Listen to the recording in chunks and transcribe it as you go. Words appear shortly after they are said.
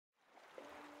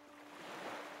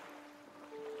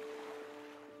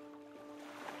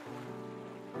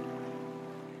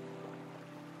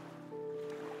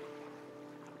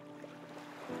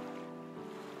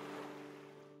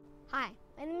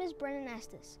My name is Brennan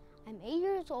Estes. I'm 8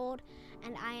 years old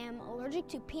and I am allergic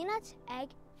to peanuts, egg,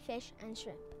 fish, and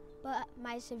shrimp. But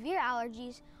my severe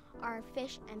allergies are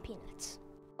fish and peanuts.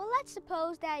 Well, let's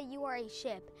suppose that you are a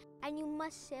ship and you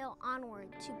must sail onward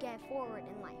to get forward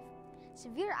in life.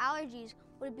 Severe allergies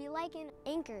would be like an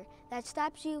anchor that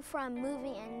stops you from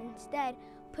moving and instead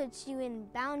puts you in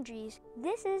boundaries.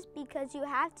 This is because you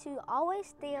have to always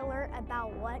stay alert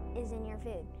about what is in your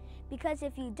food, because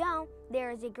if you don't,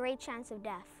 there is a great chance of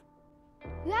death.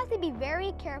 You have to be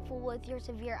very careful with your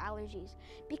severe allergies,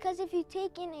 because if you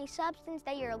take in a substance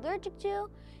that you're allergic to,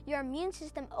 your immune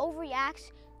system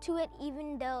overreacts to it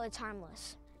even though it's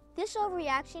harmless. This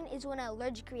overreaction is what an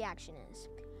allergic reaction is.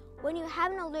 When you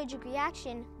have an allergic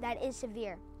reaction that is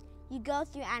severe, you go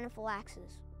through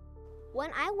anaphylaxis.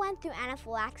 When I went through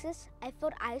anaphylaxis, I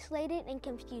felt isolated and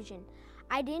confusion.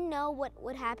 I didn't know what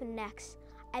would happen next.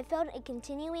 I felt a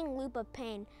continuing loop of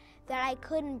pain that I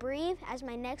couldn't breathe as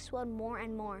my neck swelled more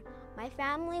and more. My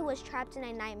family was trapped in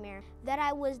a nightmare that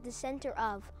I was the center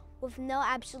of, with no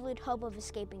absolute hope of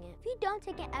escaping it. If you don't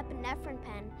take an epinephrine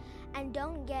pen and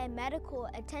don't get medical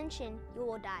attention, you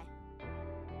will die.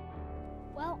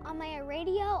 Well, on my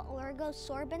radio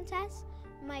allergosorbent test,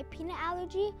 my peanut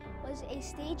allergy was a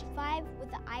stage 5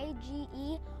 with an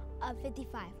IgE of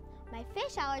 55. My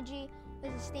fish allergy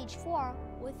was a stage 4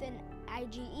 with an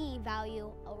IgE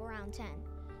value of around 10.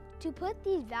 To put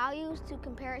these values to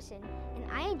comparison, an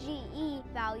IgE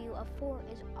value of 4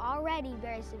 is already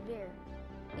very severe.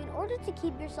 In order to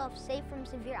keep yourself safe from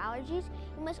severe allergies,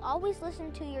 you must always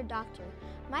listen to your doctor.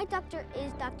 My doctor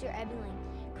is Dr. Ebeling.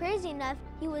 Crazy enough,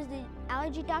 he was the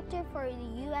allergy doctor for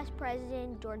the U.S.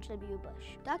 President George W.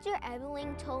 Bush. Dr.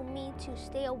 Ebeling told me to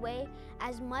stay away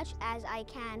as much as I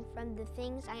can from the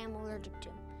things I am allergic to.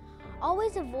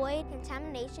 Always avoid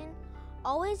contamination,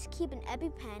 always keep an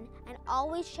EpiPen, and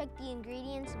always check the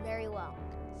ingredients very well.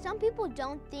 Some people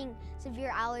don't think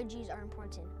severe allergies are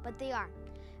important, but they are.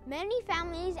 Many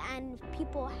families and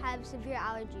people have severe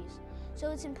allergies, so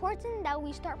it's important that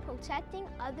we start protecting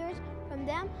others from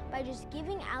them by just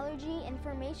giving allergy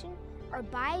information or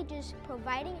by just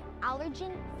providing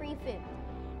allergen-free food.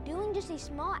 Doing just a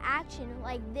small action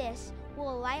like this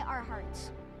will light our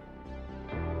hearts.